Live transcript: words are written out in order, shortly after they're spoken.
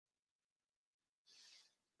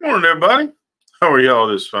Morning, everybody. How are y'all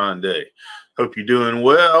this fine day? Hope you're doing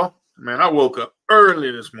well. Man, I woke up early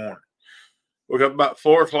this morning. Woke up about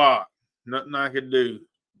 4 o'clock. Nothing I could do.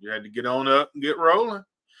 You had to get on up and get rolling.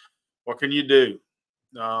 What can you do?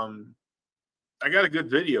 I got a good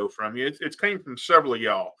video from you. It came from several of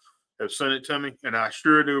y'all have sent it to me, and I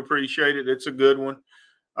sure do appreciate it. It's a good one.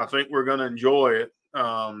 I think we're going to enjoy it.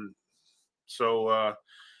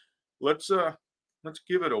 Let's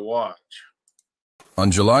give it a watch. On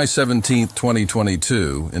July 17,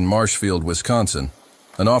 2022, in Marshfield, Wisconsin,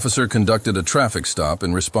 an officer conducted a traffic stop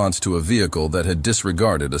in response to a vehicle that had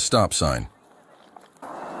disregarded a stop sign.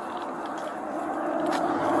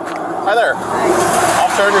 Hi there.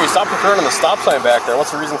 Officer Andrew, you stopped in front of the stop sign back there.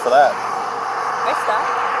 What's the reason for that? I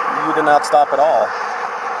stopped. You did not stop at all.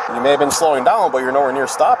 You may have been slowing down, but you're nowhere near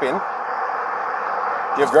stopping. Do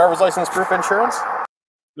you have driver's license proof insurance?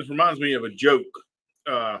 This reminds me of a joke.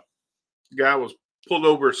 Guy was pulled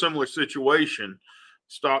over a similar situation,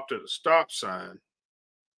 stopped at a stop sign,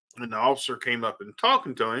 and the officer came up and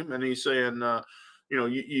talking to him, and he's saying,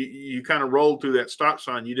 you kind of rolled through that stop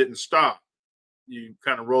sign. You didn't stop. You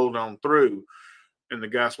kind of rolled on through. And the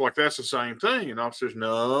guy's like, that's the same thing. And the officer says,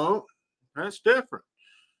 no, that's different.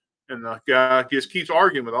 And the guy just keeps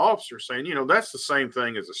arguing with the officer, saying, that's the same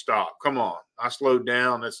thing as a stop. Come on. I slowed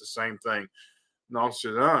down. That's the same thing. And the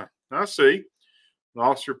officer says, I see. The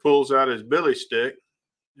officer pulls out his billy stick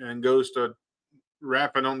and goes to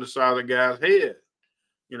rapping on the side of the guy's head.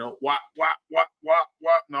 Whop. And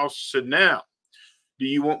the officer said, now, do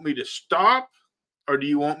you want me to stop or do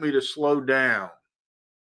you want me to slow down?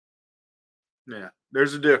 Yeah,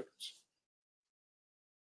 there's a difference.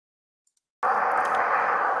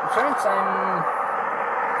 Insurance,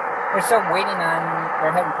 we're still waiting on,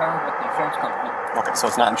 we're having problems with the insurance company. Okay, so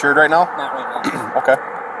it's not insured right now? Not right now. Okay.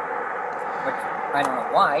 Which, I don't know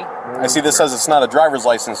why. I see this says it's not a driver's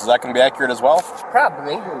license. Is that going to be accurate as well?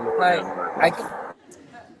 Probably, but I could.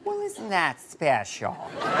 Well, isn't that special?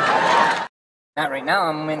 Not right now.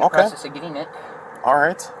 I'm in the process of getting it. All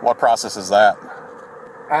right. What process is that?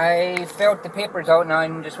 I filled the papers out, and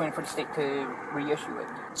I'm just waiting for the state to reissue it.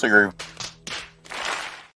 So you're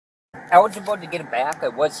eligible to get it back. I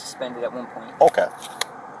was suspended at one point. Okay.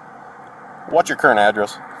 What's your current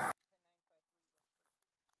address?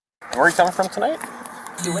 Where are you coming from tonight?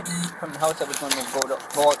 Do it from the house. I was going to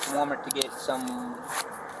go out to Walmart to get some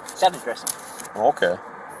salad dressing. Okay.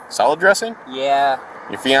 Salad dressing? Yeah.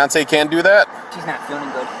 Your fiance can't do that? She's not feeling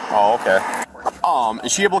good. Oh, okay.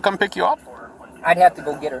 Is she able to come pick you up? I'd have to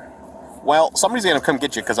go get her. Well, somebody's going to come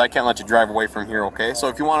get you because I can't let you drive away from here, okay? So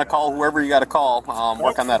if you want to call whoever you got to call,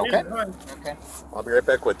 work on that, okay? Okay. I'll be right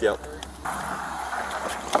back with you.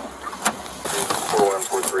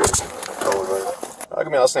 Give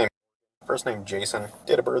me a last name. First name Jason.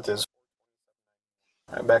 Date of birth is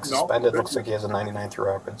back suspended. Looks like he has a 99 through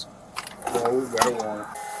Rapids. No, we got a warrant.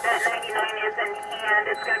 That 99 is in hand.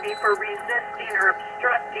 It's going to be for resisting or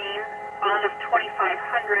obstructing. Bond of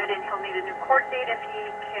 $2,500, and he'll need a new court date if he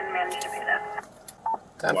can manage to pay that.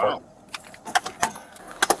 10 Wow.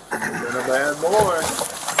 Been a bad boy.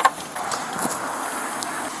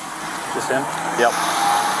 Just him? Yep.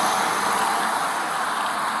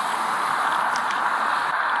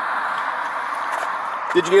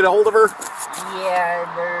 Did you get a hold of her? Yeah,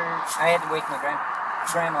 I had to wait for my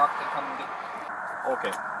grandma to come and get me.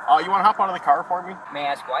 Okay. You want to hop out of the car for me? May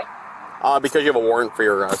I ask why? Because you have a warrant for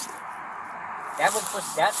your arrest. That was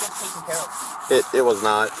taken care of. It was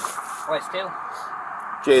not. Was too.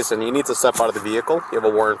 Jason, you need to step out of the vehicle. You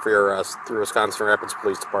have a warrant for your arrest through Wisconsin Rapids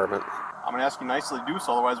Police Department. I'm going to ask you nicely to do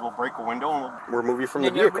so, otherwise we'll break a window and we'll remove you from the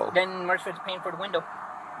vehicle. Then Mercer's paying for the window.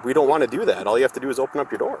 We don't want to do that. All you have to do is open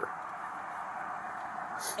up your door.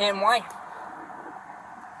 And why?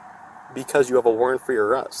 Because you have a warrant for your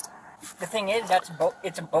arrest. The thing is,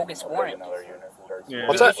 it's a bogus warrant. Yeah.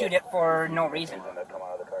 What's They that? issued it for no reason.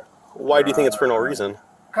 Why do you think it's for no reason?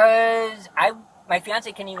 Because my fiance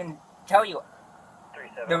can even tell you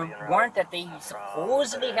the warrant that they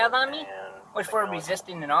supposedly have on me was for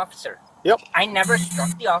resisting an officer. Yep. I never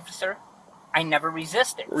struck the officer. I never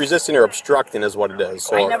resisted. Resisting or obstructing is what it is.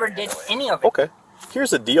 So I never did any of it. Okay.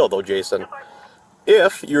 Here's the deal, though, Jason.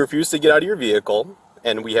 If you refuse to get out of your vehicle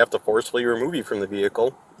and we have to forcefully remove you from the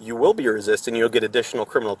vehicle, you will be resisting. You'll get additional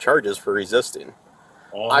criminal charges for resisting.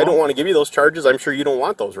 I don't want to give you those charges. I'm sure you don't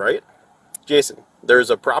want those, right? Jason, there's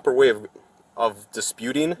a proper way of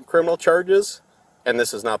disputing criminal charges, and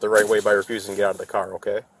this is not the right way by refusing to get out of the car,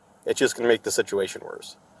 okay? It's just going to make the situation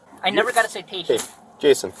worse. I never got a citation. Hey,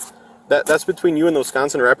 Jason, that's between you and the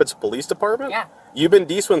Wisconsin Rapids Police Department? Yeah. You've been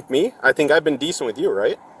decent with me. I think I've been decent with you,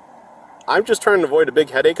 right? I'm just trying to avoid a big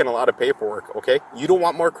headache and a lot of paperwork, okay? You don't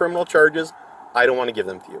want more criminal charges. I don't want to give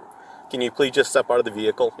them to you. Can you please just step out of the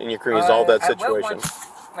vehicle and you can resolve that situation? I will once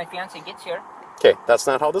my fiance gets here. Okay, that's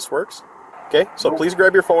not how this works. Okay, so please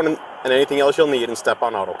grab your phone and anything else you'll need and step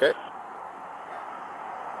on out, okay?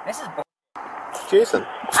 This is Jason.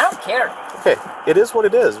 I don't care. Okay, it is what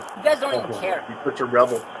it is. You guys don't even care. You put your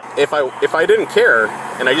rebel. If I didn't care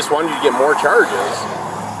and I just wanted you to get more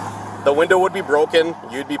charges, the window would be broken,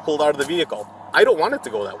 you'd be pulled out of the vehicle. I don't want it to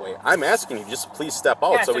go that way. I'm asking you just please step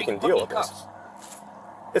out so we can deal with this.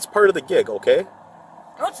 It's part of the gig, okay?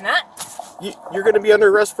 No, it's not. You're going to be under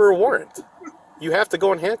arrest for a warrant. You have to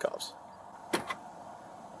go in handcuffs.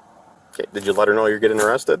 Okay, did you let her know you're getting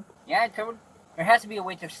arrested? Yeah, I told. There has to be a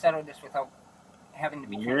way to settle this without having to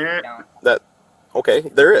be transferred down. Okay,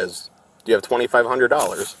 there is. You have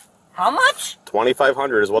 $2,500. How much?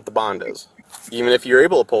 $2,500 is what the bond is. Even if you're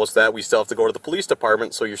able to post that, we still have to go to the police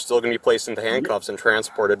department, so you're still going to be placed into handcuffs and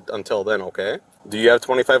transported until then, okay? Do you have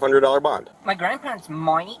 $2,500 bond? My grandparents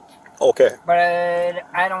might. Okay. But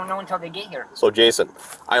I don't know until they get here. So, Jason,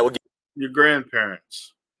 I will give your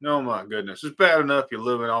grandparents. Oh, my goodness. It's bad enough you're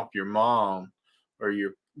living off your mom or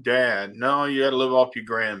your dad. No, you got to live off your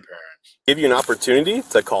grandparents. Give you an opportunity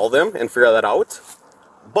to call them and figure that out,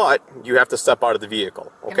 but you have to step out of the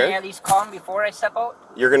vehicle, okay? Can I at least call them before I step out?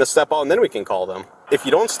 You're going to step out and then we can call them. If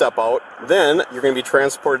you don't step out, then you're going to be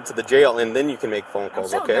transported to the jail and then you can make phone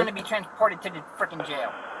calls, I'm okay? still going to be transported to the freaking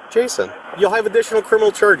jail. Jason, you'll have additional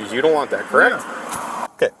criminal charges. You don't want that, correct? Yeah.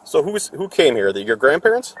 Okay, so who came here? Your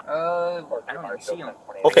grandparents? I don't even see them.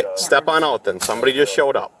 Okay, step on out then. Somebody just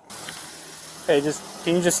showed up. Hey,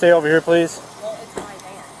 can you just stay over here, please? Well, it's my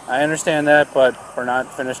van. I understand that, but we're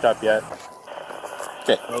not finished up yet.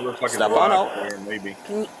 Okay, Well, it looks like step it's on locked out. there, maybe.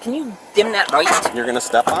 Can you dim that light? You're going to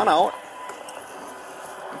step on out.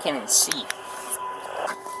 I can't even see.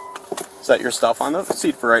 Set your stuff on the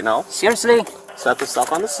seat for right now. Seriously? Set the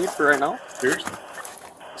stuff on the seat for right now. Seriously?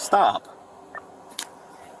 Stop.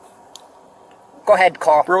 Go ahead,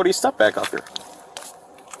 call. Brody, step back up here.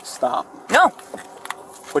 Stop. No,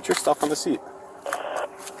 Put your stuff on the seat.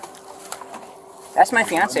 that's my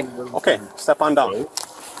fiance. Okay, step on down.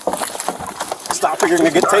 Stop or you're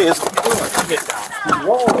going to get tased.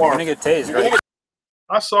 You're gonna get tased, right?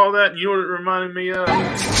 I saw that, and you know what it reminded me of?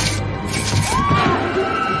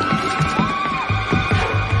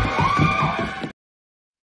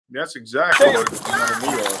 That's exactly what it reminded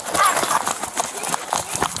me of.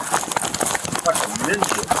 Like a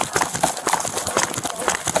ninja.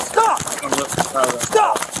 Stop!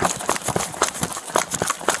 Stop!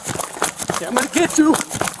 Yeah, I'm gonna get you!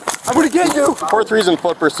 I'm gonna get you! Fourth reason,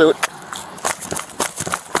 foot pursuit.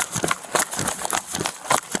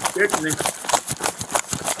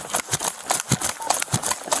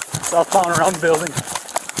 Southbound around the building.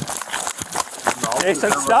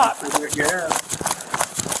 Jason, stop! Yeah.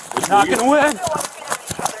 You're not gonna win!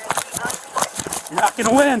 You're not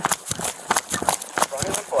gonna win!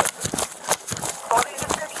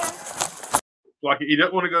 Like he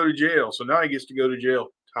doesn't want to go to jail, so now he gets to go to jail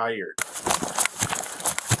tired.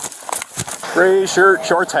 Gray shirt,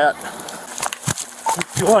 shorts, hat.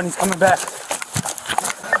 Keep going, he's coming back.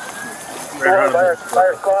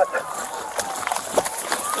 Fire squad.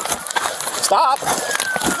 Stop!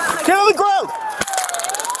 Get on the ground!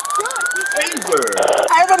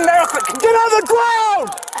 I have a medical condition. Get on the ground!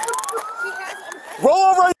 Roll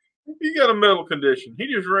over. He got a medical condition. He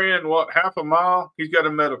just ran, what, half a mile? He's got a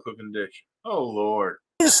medical condition. Oh, Lord.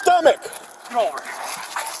 Your stomach!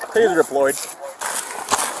 Taser deployed.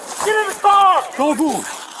 Get in the car! Don't move!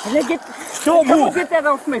 Can I get, Don't move! get that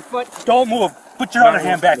off my foot? Don't move! Put your other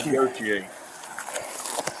hand back here. Negotiate.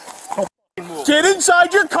 Get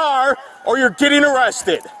inside your car or you're getting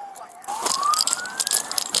arrested.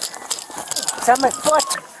 It's on my foot.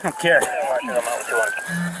 I don't care.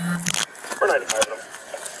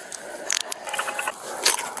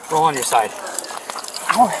 Roll on your side.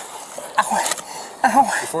 Ow. Ow.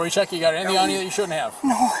 Ow. Before you check, you got anything on you that you shouldn't have?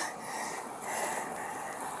 No.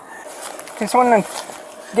 Can someone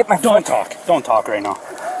get my Don't foot? talk. Don't talk right now.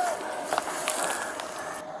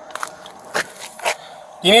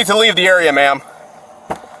 You need to leave the area, ma'am.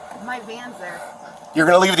 My van's there. You're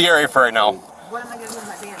going to leave the area for right now. What am I going to do with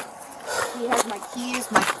my van? He has my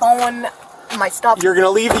keys, my phone, my stuff. You're going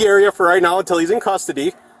to leave the area for right now until he's in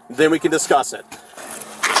custody. Then we can discuss it.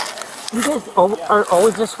 You guys are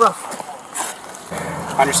always this rough.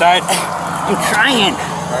 On your side. I'm trying.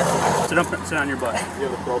 Right. Sit on your butt. You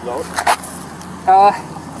have the probes out?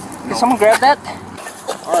 Can someone grab that?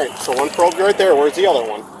 Alright, so one probe's right there. Where's the other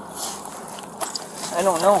one? I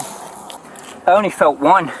don't know. I only felt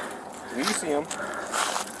one. You see him.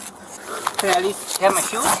 Can I at least have my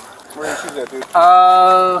shoes? Where are your shoes at, dude?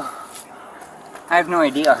 I have no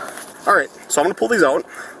idea. Alright, so I'm going to pull these out.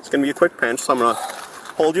 It's going to be a quick pinch, so I'm going to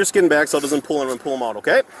hold your skin back so it doesn't pull them and pull them out,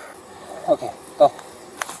 okay? Okay, go.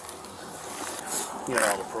 You got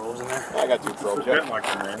all the probes in there? I got 2 probes, Yeah, yeah. like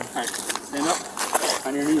a man. Alright, stand up.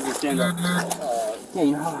 On your knees and stand up. Yeah,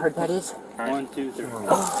 you know how hard that is? 1, 2, 3.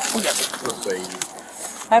 Little baby.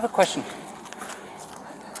 I have a question.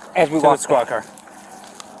 As we To the walk squad back, car.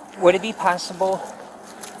 would it be possible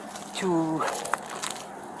to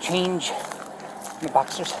change the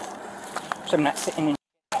boxers so I'm not sitting in?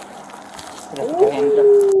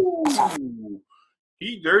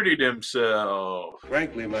 He dirtied himself.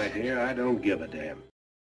 Frankly, my dear, I don't give a damn.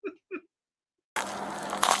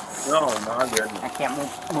 Oh my goodness. I can't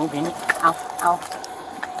move in. Ow, ow.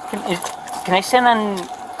 Can I stand on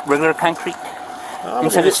regular concrete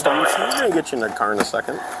instead of stone? I'm going to get you in the car in a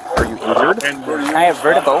second. Are you injured? I have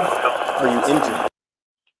vertigo. Are you injured?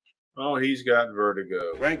 Oh, he's got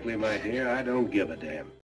vertigo. Frankly, my dear, I don't give a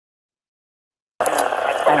damn.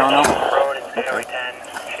 I don't know.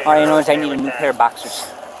 All I know is I need a new pair of boxers.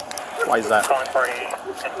 Why is that?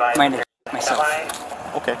 Mine is myself.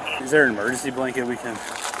 Okay. Is there an emergency blanket we can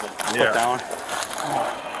put down?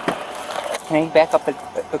 Can I back up a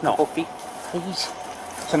couple feet, please?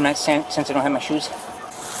 So I'm not since I don't have my shoes.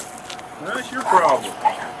 That's your problem.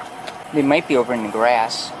 They might be over in the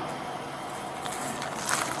grass.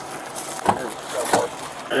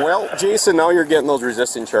 Well, Jason, now you're getting those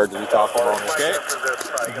resisting charges we talked about, okay?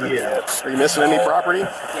 Yeah. Are you missing any property?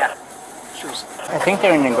 Yeah. Shoes. I think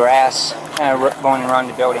they're in the grass, going around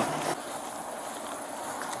the building.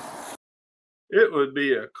 It would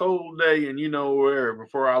be a cold day and you know where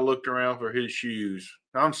before I looked around for his shoes.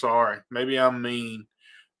 I'm sorry. Maybe I'm mean.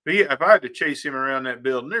 But yeah, if I had to chase him around that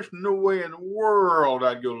building, there's no way in the world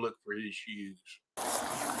I'd go look for his shoes.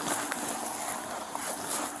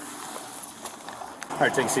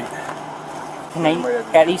 Alright, take a seat. Can I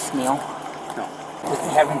at least kneel? No. With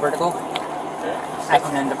having vertigo, I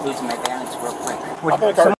can end up losing my balance real quick.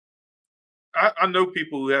 I know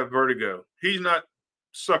people who have vertigo. He's not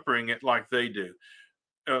suffering it like they do.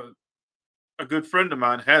 A good friend of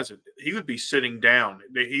mine has it. He would be sitting down.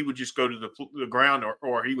 He would just go to the ground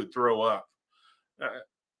or he would throw up.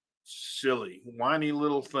 Silly, whiny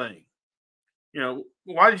little thing. You know,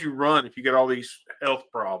 why did you run if you got all these health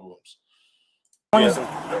problems? Jason.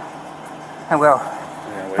 I will.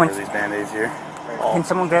 Yeah, wait for these band-aids here. Can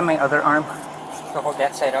someone grab my other arm to hold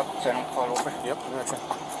that side up so I don't fall over? Yep, I gotcha.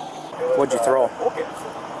 What'd you throw?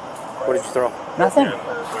 What did you throw? Nothing.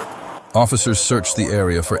 Officers searched the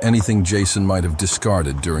area for anything Jason might have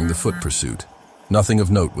discarded during the foot pursuit. Nothing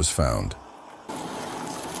of note was found.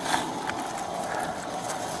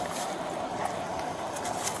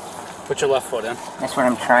 Put your left foot in. That's what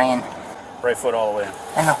I'm trying. Right foot all the way in.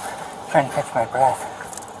 I know. Trying to catch my breath.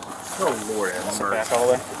 Oh Lord, have Sit mercy. back all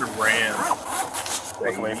the way. Ran.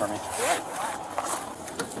 Look away from me.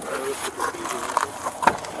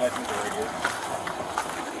 I think they're good.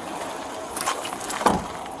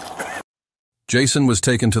 Jason was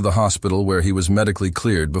taken to the hospital where he was medically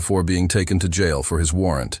cleared before being taken to jail for his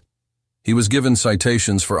warrant. He was given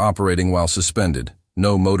citations for operating while suspended,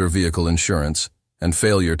 no motor vehicle insurance, and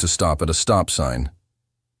failure to stop at a stop sign.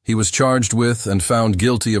 He was charged with and found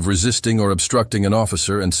guilty of resisting or obstructing an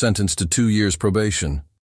officer and sentenced to 2 years probation.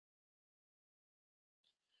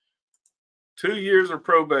 2 years of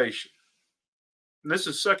probation. And this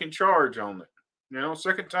is second charge on it. You know,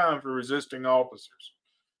 second time for resisting officers.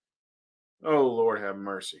 Oh, Lord have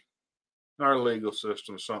mercy. Our legal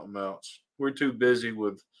system's something else. We're too busy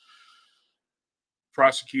with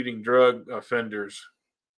prosecuting drug offenders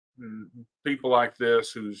and people like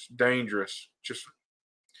this who's dangerous. Just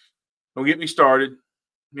don't get me started.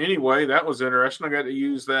 Anyway, that was interesting. I got to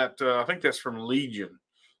use that. I think that's from Legion,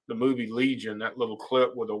 the movie Legion, that little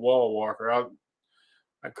clip with a wall walker.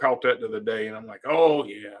 I caught that the other day, and I'm like, oh,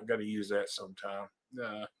 yeah, I got to use that sometime.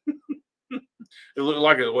 It looked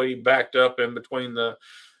like the way he backed up in between the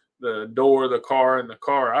door of the car and the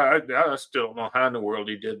car. I still don't know how in the world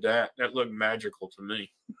he did that. That looked magical to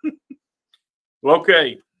me. Well,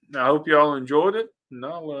 okay. I hope y'all enjoyed it, and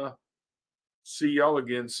I'll see y'all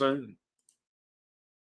again soon.